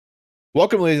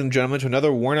Welcome, ladies and gentlemen, to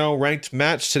another WARNO Ranked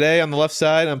match. Today, on the left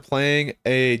side, I'm playing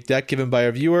a deck given by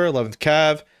a viewer, 11th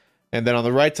Cav. And then on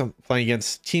the right, I'm playing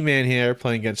against T-Man here,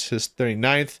 playing against his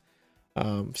 39th.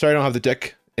 Sorry I don't have the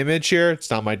deck image here.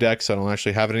 It's not my deck, so I don't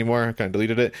actually have it anymore. I kind of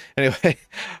deleted it. Anyway,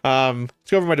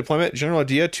 let's go over my deployment. General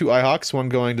idea, 2 Ihawks, one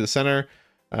going to the center,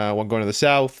 one going to the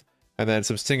south, and then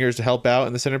some Stingers to help out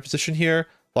in the center position here,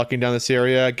 locking down this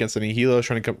area against any helos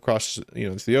trying to come across,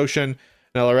 into the ocean.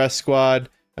 An LRS squad.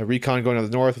 A recon going to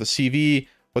the north with a CV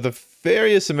with a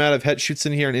various amount of head shoots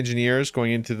in here and engineers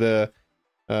going into the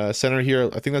center here.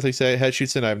 I think that's how you say it, head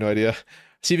shoots in. I have no idea.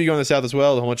 CV going to the south as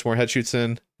well. A whole bunch more head shoots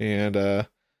in and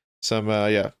some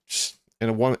and a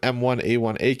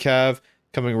M1A1 ACAV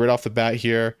coming right off the bat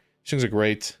here. These things are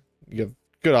great. You have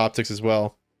good optics as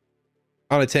well.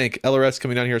 On a tank, LRS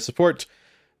coming down here to support.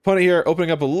 Opponent here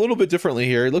opening up a little bit differently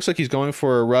here. It looks like he's going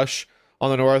for a rush on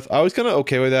the north. I was kind of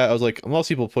okay with that. I was like, unless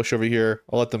people push over here,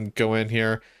 I'll let them go in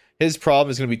here. His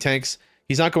problem is going to be tanks.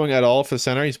 He's not going at all for the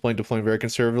center. He's deploying very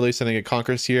conservatively, sending a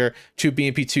Conquerors here, 2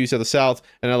 BMP2s to the south,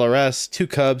 an LRS, 2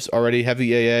 Cubs already,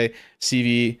 heavy AA,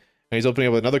 CV, and he's opening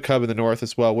up with another Cub in the north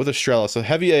as well with a Strela. So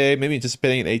heavy AA, maybe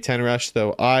anticipating an A10 rush,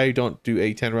 though I don't do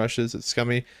A10 rushes. It's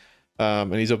scummy.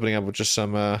 And he's opening up with just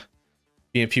some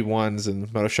BMP1s and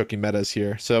Motoshoki metas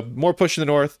here. So more push in the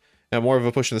north and more of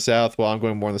a push in the south, while I'm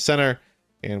going more in the center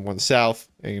and one in the south,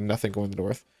 and nothing going to the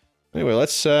north. Anyway,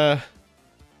 let's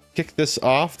kick this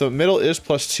off. The middle is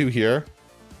 +2 here.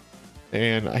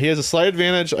 And he has a slight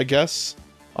advantage, I guess,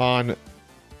 on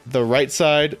the right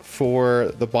side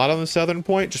for the bottom of the southern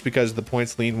point, just because the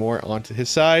points lean more onto his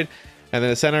side. And then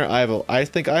the center, I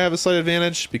think I have a slight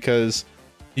advantage because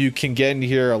you can get into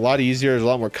here a lot easier. There's a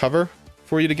lot more cover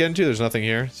for you to get into. There's nothing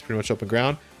here. It's pretty much open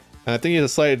ground. And I think he has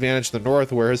a slight advantage to the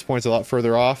north, where his point's a lot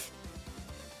further off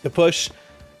to push.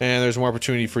 And there's more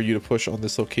opportunity for you to push on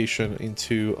this location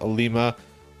into Alima.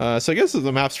 So I guess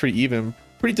the map's pretty even.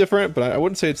 Pretty different, but I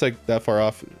wouldn't say it's like that far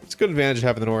off. It's a good advantage to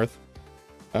have in the north.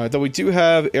 Though we do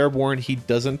have airborne, he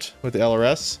doesn't with the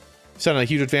LRS. It's not a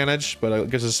huge advantage, but I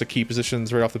guess it's just a key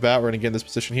positions right off the bat. We're going to get in this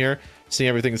position here. Seeing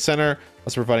everything in the center.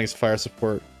 Also providing some fire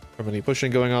support from any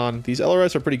pushing going on. These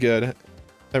LRS are pretty good.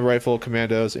 Heavy rifle,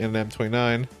 commandos, and an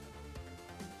M29.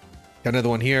 Got another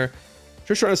one here.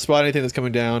 Just trying to spot anything that's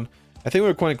coming down. I think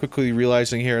we're quite quickly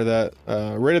realizing here that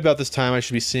right about this time I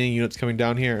should be seeing units coming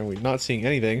down here, and we're not seeing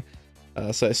anything.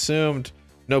 So I assumed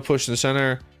no push in the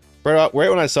center. Right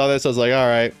when I saw this, I was like, all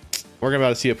right, we're about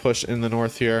to see a push in the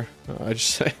north here.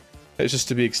 It's just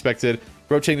to be expected.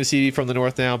 Rotating the CV from the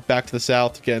north now back to the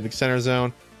south to get in the center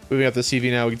zone. Moving up the CV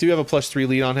now. We do have a +3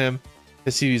 lead on him.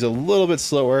 His CV is a little bit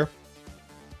slower.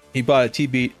 He bought a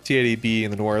T80B in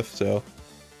the north, so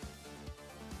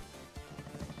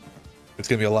it's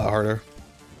gonna be a lot harder.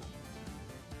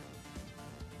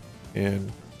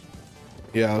 And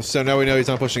yeah, so now we know he's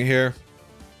not pushing here.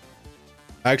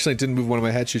 I actually didn't move one of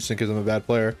my head shoots in because I'm a bad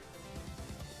player.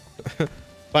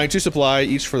 Buying 2 supply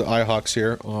each for the Ihawks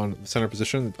here on the center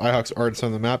position. The Ihawks are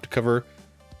on the map to cover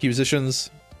key positions.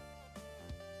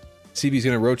 CB's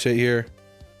gonna rotate here.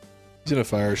 He's gonna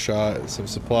fire a shot, some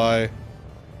supply.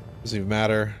 Doesn't even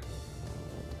matter.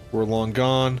 We're long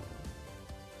gone.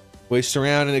 Waste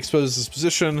around and exposes his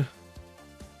position.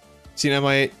 See an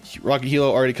MI8 rocket helo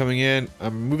already coming in.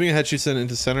 I'm moving a head shoots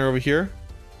into center over here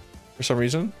for some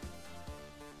reason.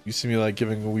 You see me like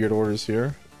giving weird orders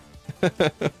here. I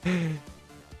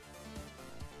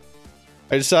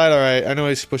decide, all right, I know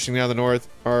he's pushing down the north.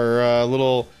 Our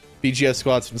little BGS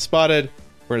squad's been spotted.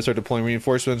 We're gonna start deploying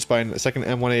reinforcements by a second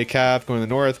M1A Cav going to the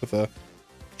north with a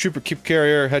trooper keep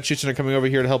carrier. Head shoots are coming over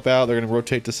here to help out. They're gonna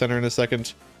rotate to center in a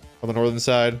second on the northern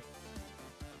side.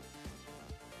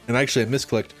 And actually I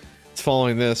misclicked. It's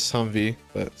following this Humvee,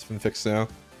 but it's been fixed now.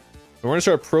 We're gonna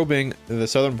start probing the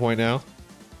southern point now.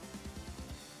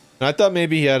 And I thought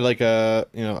maybe he had like a,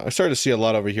 I started to see a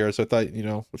lot over here, so I thought,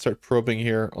 we'll start probing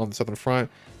here on the southern front.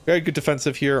 Very good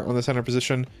defensive here on the center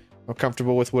position. I'm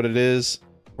comfortable with what it is.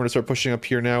 We're gonna start pushing up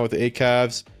here now with the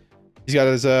ACAVs. He's got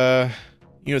his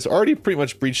units already pretty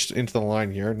much breached into the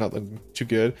line here. Nothing too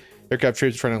good. Aircraft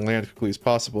trades trying to land as quickly as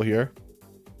possible here.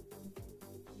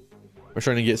 We're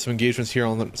trying to get some engagements here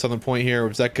on the southern point here.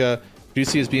 Zeka, do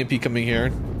see his BMP coming here.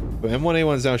 But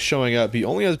M1A1 is now showing up. He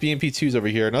only has BMP2s over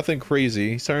here. Nothing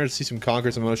crazy. He's starting to see some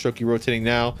Conquerors and Motoshoki rotating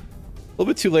now. A little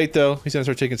bit too late though. He's going to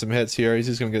start taking some hits here. He's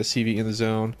just going to get a CV in the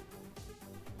zone.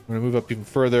 We're going to move up even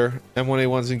further.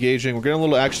 M1A1's engaging. We're getting a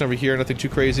little action over here. Nothing too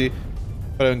crazy.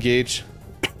 But I engage.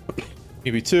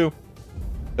 EV2.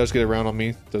 Does get around on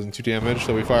me. Doesn't do damage.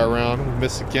 So we fire around. We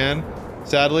miss again.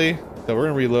 Sadly. So we're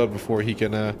going to reload before he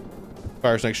can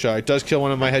Fires next shot. It does kill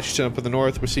one of my headshots up in the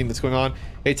north. We're seeing what's going on.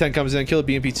 A10 comes in, kill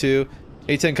the BMP2.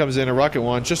 A10 comes in, a rocket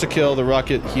one, just to kill the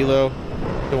rocket helo.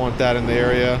 Don't want that in the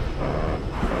area.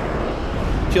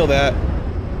 Kill that.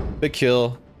 Big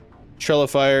kill. Trello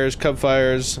fires, Cub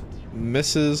fires,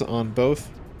 misses on both.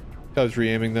 Cub's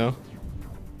re-aiming though.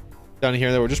 Down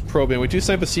here though, we're just probing. We do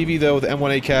snipe a CV though with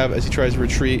M1A cab as he tries to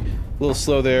retreat. A little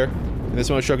slow there. And this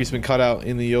one Sharky's been caught out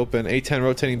in the open. A10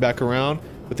 rotating back around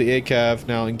with the A-cav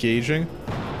now engaging.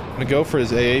 I'm gonna go for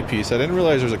his AA piece. I didn't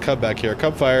realize there's a Cub back here.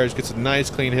 Cub fires, gets a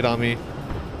nice clean hit on me.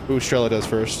 Ooh, Strela does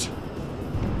first.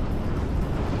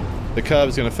 The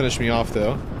Cub's gonna finish me off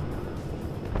though.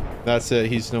 That's it,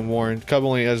 he's no more. Cub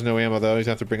only has no ammo though. He's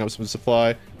gonna have to bring up some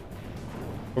supply.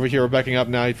 Over here, we're backing up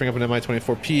now. He's bringing up an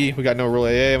Mi-24P. We got no real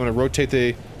AA. I'm gonna rotate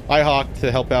the IHawk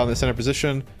to help out in the center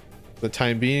position. For the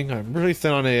time being, I'm really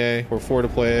thin on AA. We're 4 to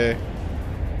play AA.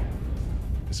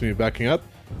 Just me backing up.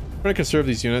 I'm gonna conserve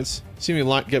these units. See me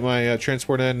get my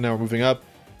transport in. Now we're moving up.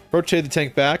 Rotate the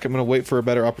tank back. I'm gonna wait for a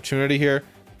better opportunity here.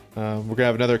 We're gonna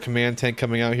have another command tank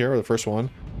coming out here, or the first one.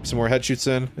 Some more head shoots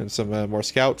in, and some more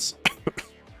scouts.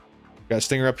 Got a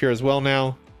Stinger up here as well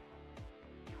now.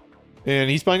 And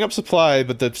he's buying up supply,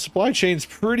 but the supply chain's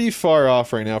pretty far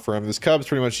off right now for him. This Cub's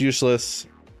pretty much useless,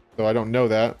 though I don't know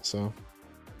that, so.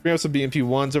 We have some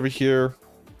BMP-1s over here.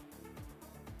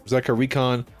 There's like a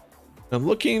recon. I'm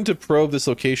looking to probe this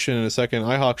location in a second.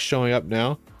 IHawk's showing up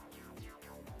now.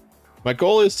 My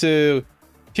goal is to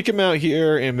kick him out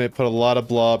here and put a lot of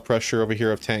blob pressure over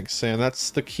here of tanks, and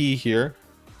that's the key here.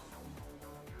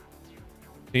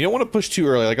 You don't want to push too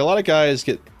early. Like, a lot of guys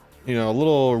get, you know, a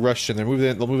little rushed in. They'll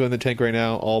move in the tank right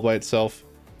now all by itself.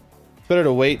 It's better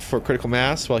to wait for critical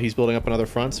mass while he's building up on other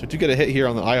fronts. We do get a hit here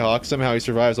on the IHawk. Somehow he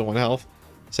survives on 1 health,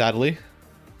 sadly.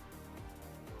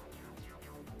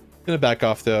 Gonna back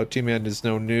off though. T-Man is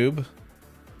no noob.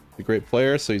 He's a great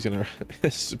player, so he's gonna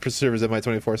preserve his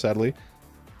Mi-24, sadly.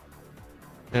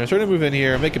 And I'm starting to move in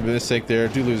here. I'm making a mistake there.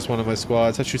 Do lose one of my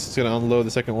squads. Hutchinson's gonna unload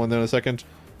the second one though in a second.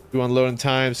 Do unload in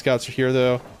time. Scouts are here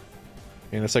though.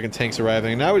 And the second tank's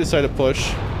arriving. Now we decide to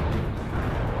push.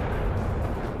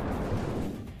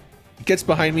 Gets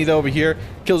behind me though over here.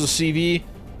 Kills a CV.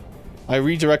 I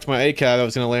redirect my A-cav that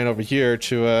was gonna land over here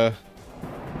to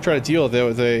try to deal with it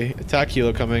with a attack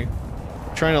helo coming.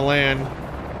 Trying to land.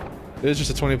 It is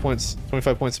just a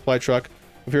 25 point supply truck.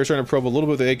 Over here trying to probe a little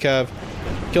bit with the A-cav.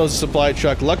 Kills the supply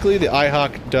truck. Luckily the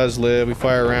IHawk does live. We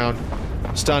fire around.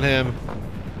 Stun him.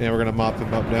 And we're gonna mop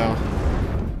him up now.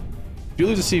 Do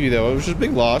lose a CV though. It was just a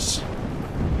big loss.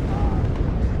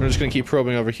 We're just gonna keep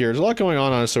probing over here. There's a lot going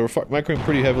on so we're microing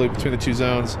pretty heavily between the two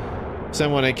zones.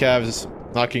 Sem-1 A-cav is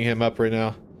knocking him up right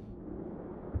now.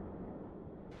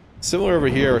 Similar over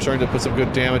here, we're starting to put some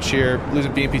good damage here.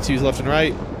 Losing BMP2s left and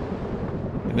right.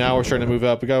 And now we're starting to move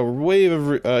up. We got a wave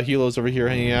of helos over here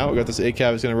hanging out. We got this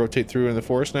A-cav is going to rotate through in the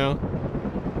forest now.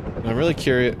 And I'm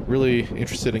really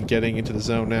interested in getting into the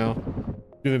zone now.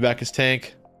 Moving back his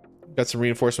tank. Got some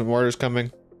reinforcement mortars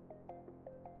coming.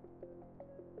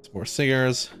 Some more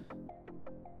Singers.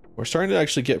 We're starting to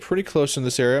actually get pretty close in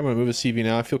this area. I'm going to move a CV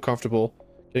now. I feel comfortable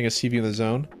getting a CV in the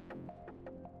zone.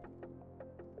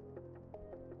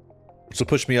 This will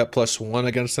push me up +1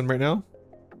 against them right now.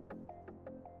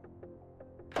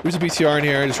 There's a BTR in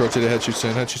here. I just rotated head shoots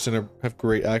in. Head shoots in have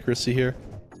great accuracy here.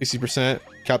 60%.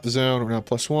 Cap the zone. We're now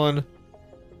 +1.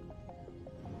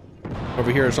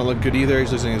 Over here, it's not looking good either.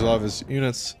 He's losing a lot of his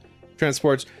units.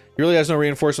 Transports. He really has no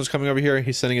reinforcements coming over here.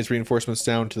 He's sending his reinforcements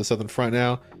down to the southern front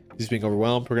now. He's being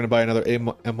overwhelmed. We're going to buy another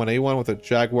M1A1 with a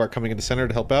Jaguar coming into center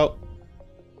to help out.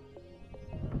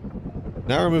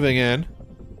 Now we're moving in.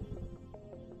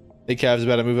 A-cav is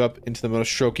about to move up into the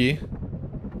Monostroki.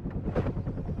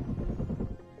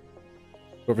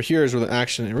 Over here is where the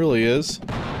action it really is.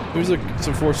 Moves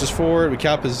some forces forward. We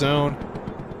cap his zone,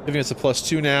 giving us a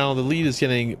 +2 now. The lead is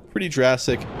getting pretty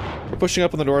drastic. We're pushing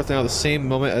up on the north now. The same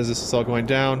moment as this is all going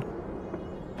down.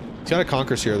 He's got a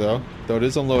Conquerors here though it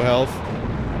is on low health.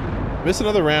 Miss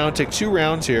another round. Take 2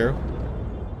 rounds here,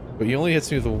 but he only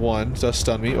hits me with a 1. Does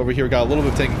stun me. Over here we got a little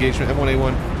bit of tank engagement.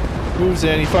 M1A1. Moves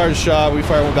in, he fires a shot, we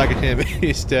fire one back at him,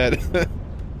 he's dead.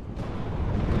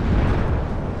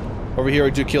 Over here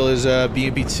we do kill his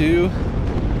BMP2.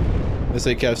 This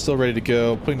A-cav still ready to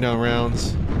go, putting down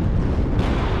rounds.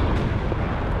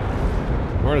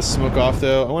 We're gonna smoke off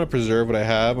though. I want to preserve what I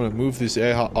have. I'm gonna move these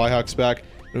IHawks back.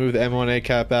 I'm gonna move the M1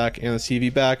 A-cav back and the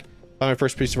CV back. Find my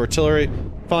first piece of artillery.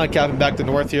 Finally capping back the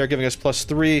north here, giving us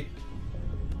 +3.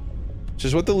 Which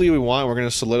is what the lead we want. We're going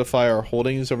to solidify our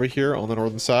holdings over here on the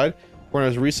northern side. We're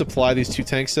going to resupply these 2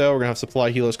 tanks though. We're going to have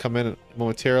supply helos come in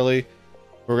momentarily.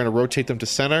 We're going to rotate them to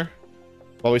center.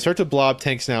 While we start to blob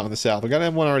tanks now in the south. We got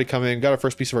an M1 already coming. Got our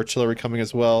first piece of artillery coming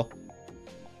as well.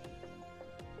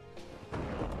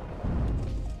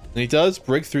 And he does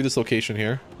break through this location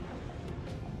here.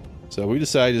 So we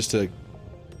decide just to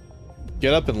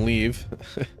get up and leave.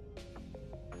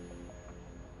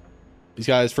 He's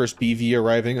got his first BV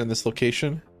arriving on this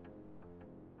location.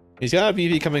 He's got a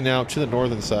BV coming now to the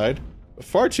northern side. But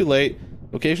far too late.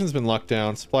 Location's been locked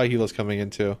down. Supply helos coming in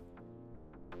too.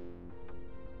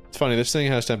 It's funny, this thing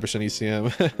has 10%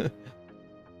 ECM.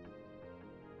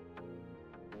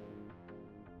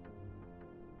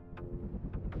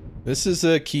 This is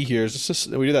the key here. It's just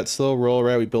we do that slow roll,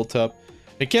 right? We built up.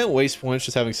 You can't waste points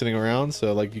just having sitting around,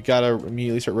 so like you gotta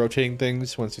immediately start rotating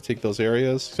things once you take those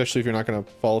areas, especially if you're not gonna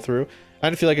follow through. I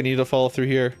didn't feel like I needed to follow through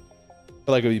here. I feel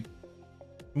like it'd be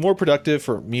more productive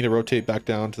for me to rotate back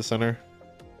down to the center.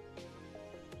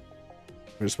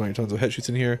 There's just tons of head shoots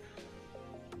in here.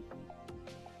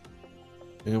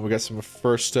 And we got some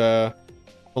first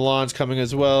Milans coming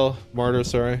as well. Martyr,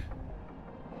 sorry.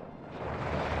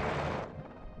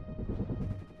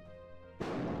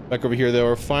 Back over here, though,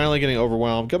 we're finally getting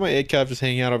overwhelmed. Got my ACAV just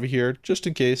hanging out over here, just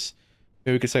in case.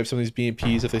 Maybe we could snipe some of these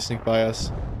BMPs if they sneak by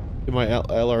us. Get my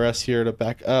LRS here to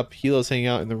back up. Helo's hanging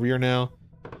out in the rear now.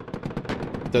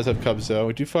 It does have Cubs, though.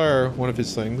 We do fire one of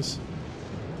his things.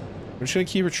 We're just going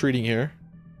to keep retreating here.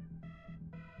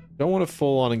 Don't want a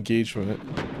full-on engagement.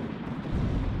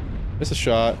 Miss a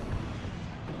shot.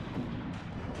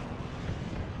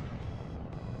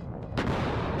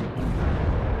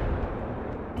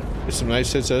 There's some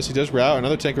nice hits us. He does route.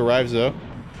 Another tank arrives though.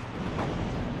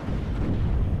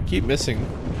 Keep missing.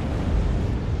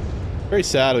 Very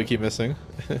sad we keep missing.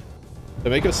 They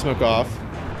make us smoke off.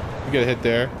 We get a hit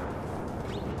there.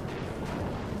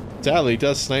 Sadly, he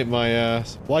does snipe my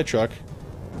supply truck.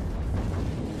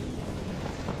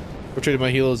 Rotated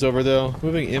my helos over though.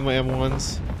 Moving in my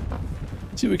M1s.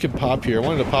 See what we can pop here. I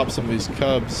wanted to pop some of these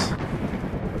Cubs.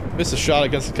 Miss a shot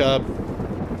against the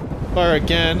Cub. Fire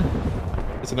again.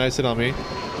 It's a nice hit on me.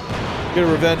 Get a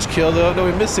revenge kill though. No,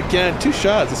 we missed again. 2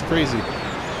 shots. That's crazy.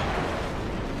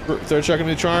 Third shot gonna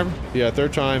be the charm? Yeah,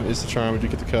 third time is the charm. We do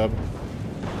get the Cub.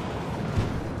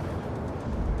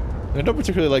 And I don't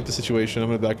particularly like the situation. I'm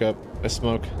gonna back up. I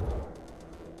smoke.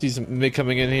 He's mid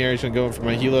coming in here. He's gonna go in for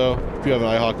my helo. Do have an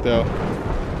Ihawk though.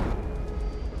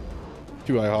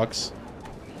 2 Ihawks.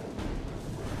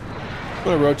 I'm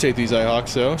gonna rotate these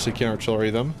Ihawks though, so you can't artillery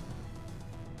them.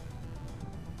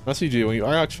 That's what you do. When you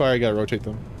Ihawks fire, you gotta rotate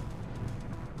them.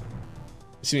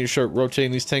 You see me start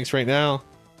rotating these tanks right now.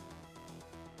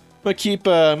 I'm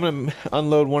gonna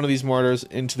unload one of these mortars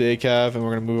into the ACAV, and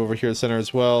we're gonna move over here to the center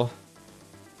as well.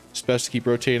 It's best to keep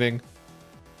rotating.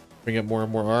 Bring up more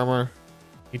and more armor.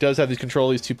 He does have these control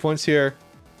these 2 points here,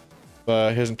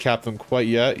 but he hasn't capped them quite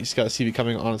yet. He's got a CV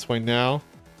coming on its way now.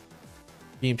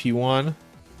 EMP1.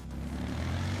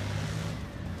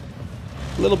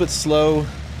 A little bit slow.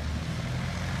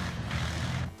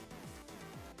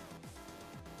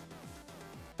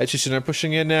 Etchison are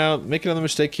pushing in now. Make another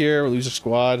mistake here. We lose a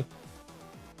squad.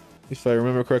 If I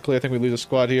remember correctly, I think we lose a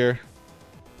squad here.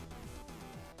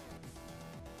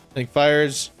 Tank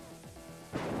fires.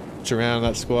 Surround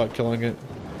that squad, killing it.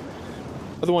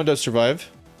 Other one does survive.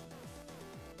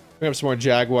 We have some more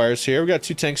Jaguars here. We got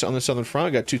 2 tanks on the southern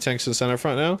front. We got 2 tanks in the center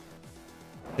front now.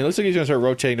 It looks like he's gonna start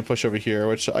rotating to push over here,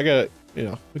 which I got, you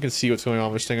know, we can see what's going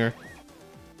on with Stinger.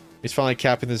 He's finally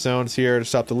capping the zones here to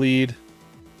stop the lead.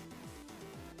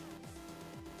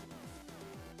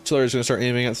 Artillery's gonna start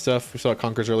aiming at stuff. We saw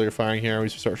Conkers earlier firing here. We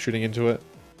start shooting into it.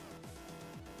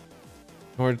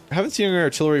 We haven't seen our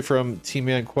artillery from Team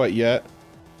Man quite yet.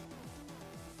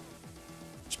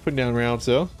 Just putting down rounds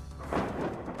though.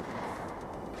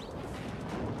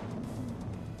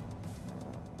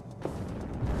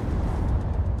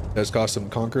 That's cost some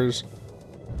Conkers.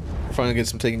 We're finally getting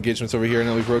some tank engagements over here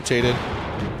now we've rotated.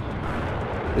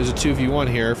 There's a 2v1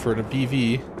 here for the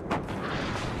BV.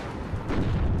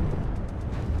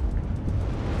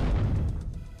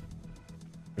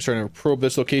 We're starting to probe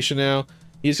this location now.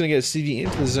 He's going to get a CV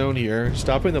into the zone here,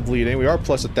 stopping the bleeding. We are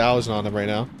plus 1,000 on them right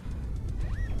now.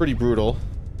 Pretty brutal.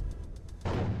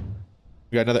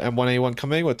 We got another M1A1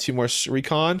 coming with 2 more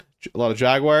recon. A lot of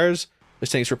Jaguars. This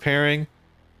tank's repairing.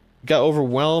 Got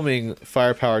overwhelming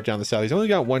firepower down the south. He's only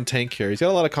got 1 tank here. He's got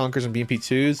a lot of Conkers and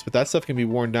BMP2s, but that stuff can be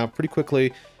worn down pretty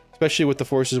quickly, especially with the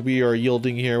forces we are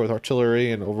yielding here with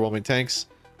artillery and overwhelming tanks.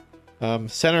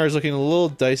 Center is looking a little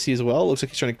dicey as well. Looks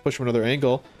like he's trying to push from another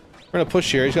angle. We're going to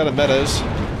push here. He's got a metas.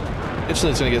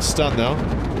 Instantly, he's going to get stunned, though.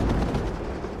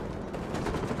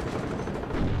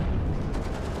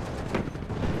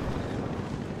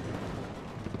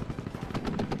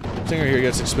 Stinger here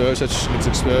gets exposed. That just gets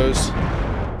exposed.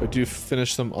 But do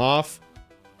finish them off.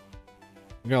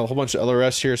 We got a whole bunch of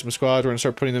LRS here, some squads. We're gonna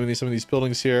start putting them in some of these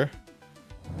buildings here.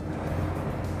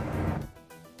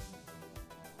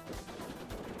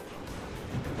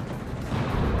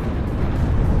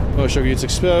 Moshoki gets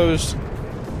exposed.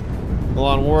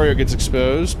 Milan Warrior gets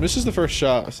exposed. Misses the first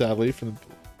shot, sadly, from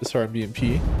the SR and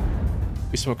BMP.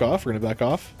 We smoke off. We're gonna back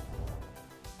off.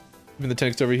 Even the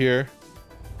tanks over here.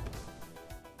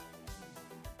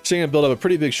 So you're gonna build up a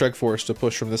pretty big strike force to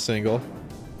push from this angle.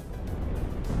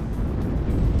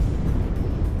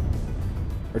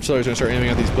 Artillery's gonna start aiming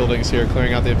at these buildings here,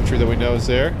 clearing out the infantry that we know is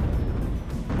there.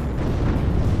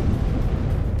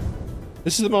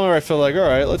 This is the moment where I feel like,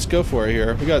 alright, let's go for it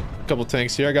here. We got a couple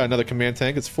tanks here. I got another command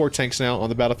tank. It's 4 tanks now on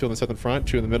the battlefield in the southern front,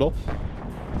 2 in the middle.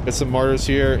 Got some martyrs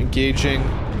here, engaging.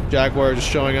 Jaguar just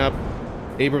showing up.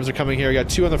 Abrams are coming here. We got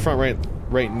 2 on the front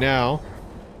right now.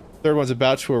 Third one's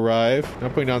about to arrive. Now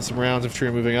putting down some rounds, infantry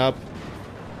are moving up.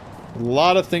 A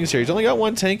lot of things here. He's only got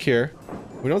 1 tank here.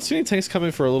 We don't see any tanks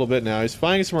coming for a little bit now. He's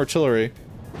firing some artillery.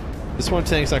 This one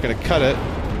tank's not going to cut it.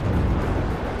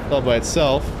 All by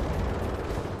itself.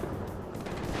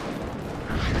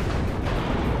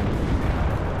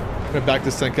 I'm going to back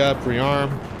this tank up, rearm.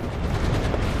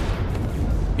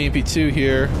 EMP2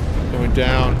 here, going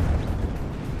down.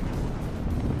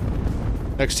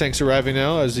 Next tank's arriving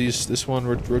now as this one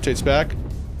rotates back.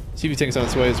 CV tank's on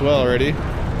its way as well already.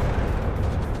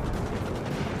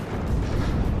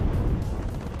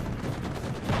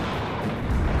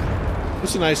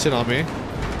 Just a nice hit on me.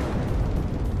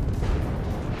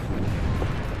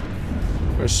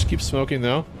 Just keep smoking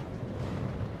though.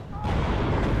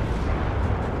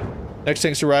 Next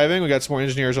tank's arriving. We got some more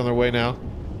engineers on their way now.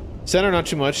 Center not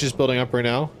too much, just building up right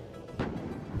now.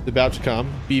 It's about to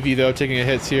come. BV though taking a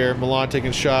hit here. Milan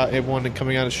taking a shot. A1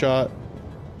 coming out of shot.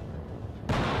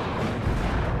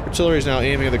 Artillery is now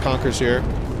aiming at the Conquerors here.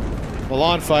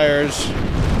 Milan fires.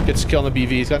 Gets a kill on the BV.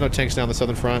 He's got no tanks down the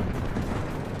southern front.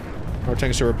 Our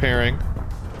tanks are repairing.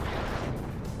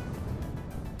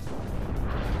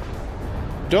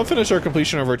 Don't finish our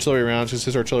completion of artillery rounds because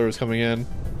his artillery was coming in.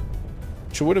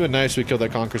 Which would have been nice if we killed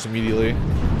that Conquerors immediately.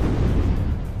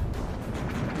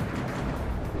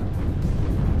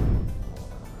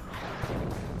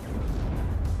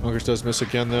 Conquerors does miss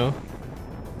again though.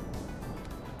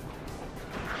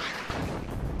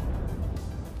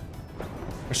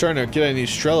 We're starting to get in these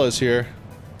Strellas here.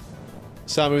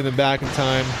 Stop moving them back in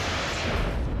time.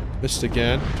 Missed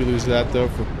again. Do lose that though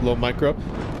for low micro.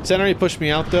 Center, he pushed me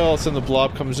out though. All of a sudden the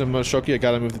blob comes in Moshoki. I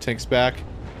gotta move the tanks back.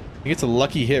 He gets a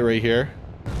lucky hit right here.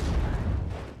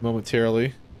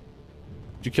 Momentarily.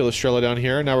 Did you kill a Strela down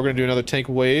here? Now we're gonna do another tank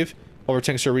wave. All our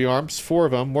tanks are rearmed. 4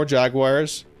 of them. More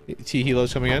Jaguars.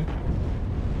 T-Helos coming in.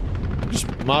 Just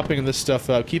mopping this stuff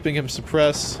up. Keeping him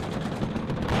suppressed.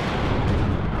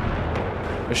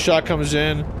 A shot comes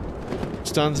in.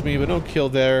 Stuns me, but no kill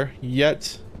there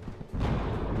yet.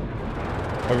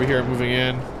 Over here, moving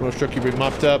in. Moshoki being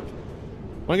mopped up.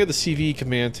 I want to get the CV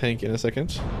command tank in a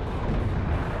second.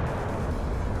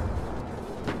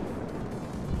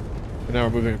 And now we're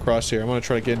moving across here. I want to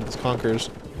try to get into these Conquerors.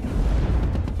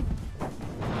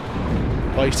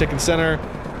 While he's taking center,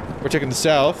 we're taking the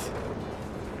south.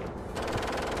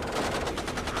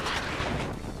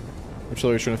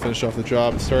 Artillery's trying to finish off the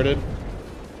job it started.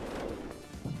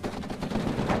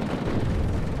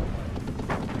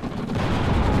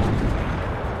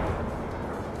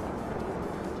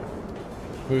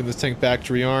 Moving this tank back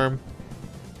to rearm.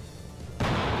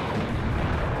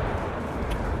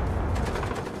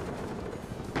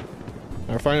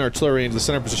 Now we're firing artillery into the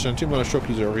center position. 2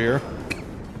 Monoshokis over here.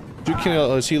 Do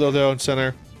kill his Hilo though in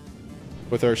center.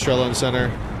 With our Strela in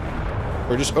center.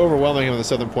 We're just overwhelming him on the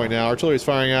southern point now. Artillery is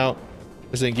firing out.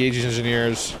 As they engage these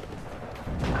engineers.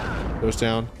 Goes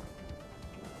down.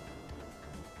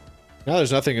 Now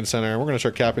there's nothing in center. We're going to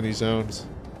start capping these zones.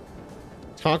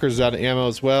 Conquerors is out of ammo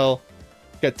as well.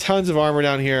 Got tons of armor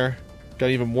down here. Got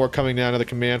even more coming down to the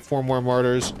command. 4 more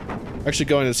martyrs. Actually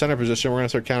going to the center position. We're going to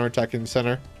start counterattacking the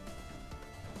center.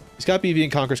 He's got BV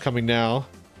and Conquerors coming now.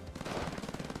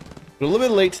 But a little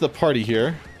bit late to the party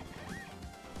here.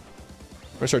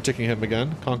 We're going to start ticking him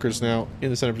again. Conquerors now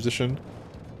in the center position.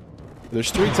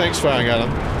 There's 3 tanks firing at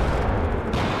him.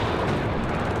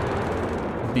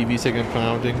 BV's taking a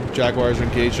pounding. Jaguars are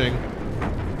engaging.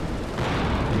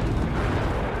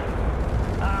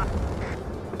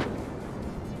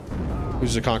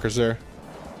 Who's the Conquerors there?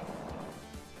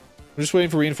 I'm just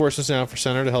waiting for reinforcements now for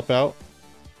center to help out.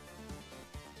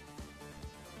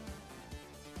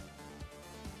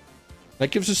 That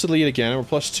gives us the lead again. We're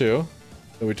 +2.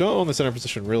 But we don't own the center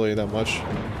position really that much.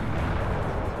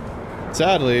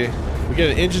 Sadly, we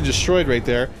get an engine destroyed right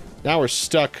there. Now we're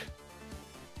stuck.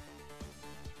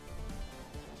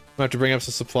 I have to bring up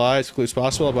some supply as quickly as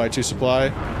possible. I'll buy 2 supply.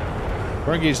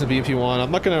 We're engaged in the BMP-1.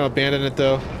 I'm not going to abandon it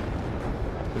though.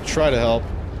 I'll try to help.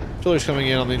 Artillery's coming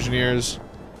in on the engineers.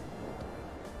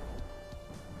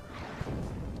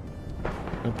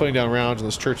 I'm putting down rounds on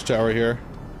this church tower here.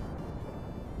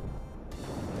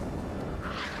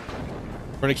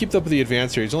 We're gonna keep up with the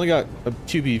advance here. He's only got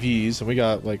 2 BVs, and we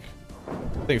got like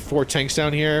I think 4 tanks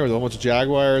down here with a whole bunch of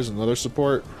Jaguars and other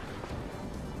support.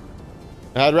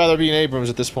 I'd rather be in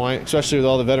Abrams at this point, especially with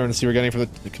all the veterans we're getting from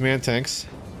the command tanks.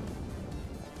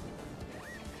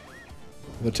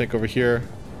 The tank over here.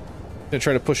 Gonna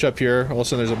try to push up here. All of a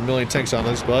sudden there's a million tanks on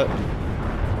this, but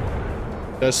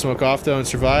does smoke off though and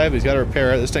survive. He's got to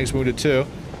repair it. This tank's wounded too.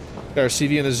 Got our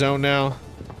CV in the zone now.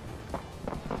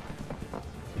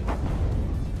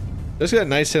 Just got a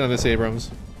nice hit on this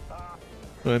Abrams. I'm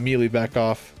gonna immediately back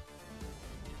off.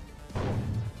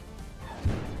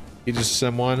 He just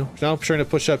M1. Now I'm trying to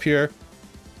push up here.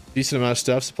 Decent amount of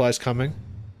stuff. Supplies coming.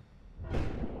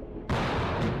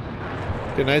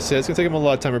 Good, nice hit. It's gonna take him a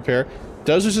lot of time to repair.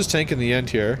 Does lose his tank in the end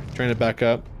here. Trying to back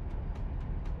up.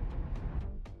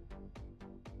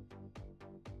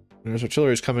 There's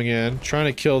artillery's coming in. Trying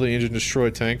to kill the engine destroy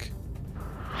tank.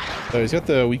 Oh, he's got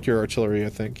the weaker artillery, I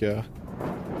think, yeah.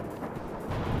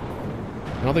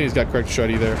 I don't think he's got correct shot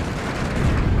either.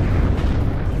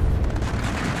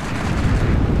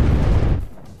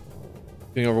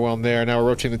 Being overwhelmed there. Now we're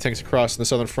rotating the tanks across in the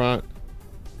southern front.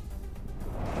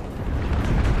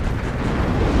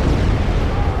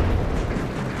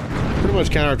 Pretty much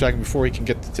counterattacking before he can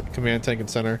get the command tank in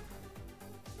center.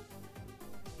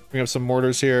 Bring up some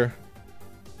mortars here.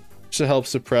 Just to help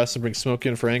suppress and bring smoke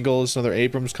in for angles. Another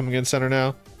Abrams coming in center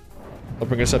now. That'll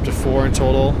bring us up to 4 in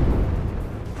total.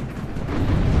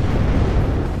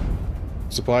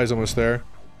 Supply's almost there.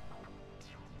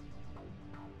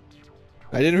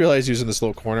 I didn't realize he was in this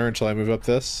little corner until I moved up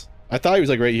this. I thought he was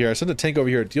like right here. I sent a tank over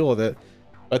here to deal with it.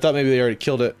 I thought maybe they already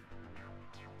killed it.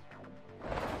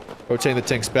 Rotating the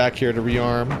tanks back here to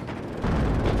rearm.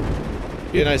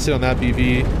 Get a nice hit on that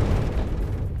BV.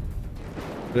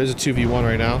 There's a 2v1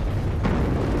 right now.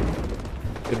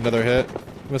 Get another hit.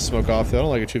 I'm gonna smoke off though. I don't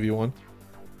like a 2v1.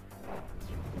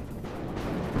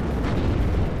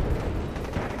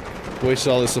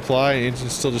 Wasted all the supply.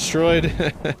 Engine's still destroyed.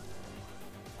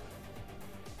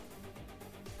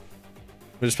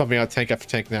 I'm just pumping out tank after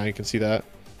tank now. You can see that.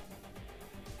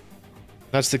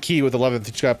 That's the key with 11th.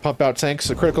 You just gotta pump out tanks.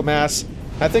 The critical mass.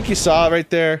 I think you saw it right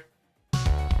there.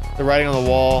 The writing on the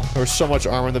wall. There was so much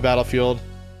armor in the battlefield.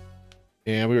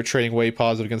 And we were trading way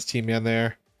positive against Team Man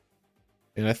there.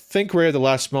 And I think right at the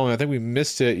last moment, I think we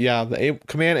missed it. Yeah, the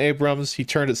command Abrams, he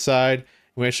turned aside.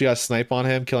 We actually got a snipe on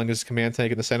him, killing his command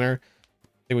tank in the center.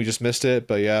 I think we just missed it,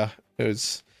 but yeah, it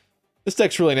was... This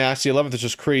deck's really nasty. 11th is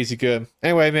just crazy good.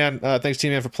 Anyway, man, thanks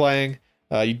Team Man for playing.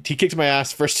 He kicked my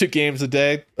ass the first 2 games of the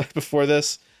day before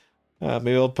this.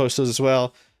 Maybe I'll post those as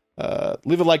well.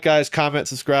 Leave a like, guys, comment,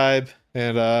 subscribe,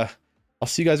 and I'll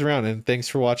see you guys around, and thanks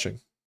for watching.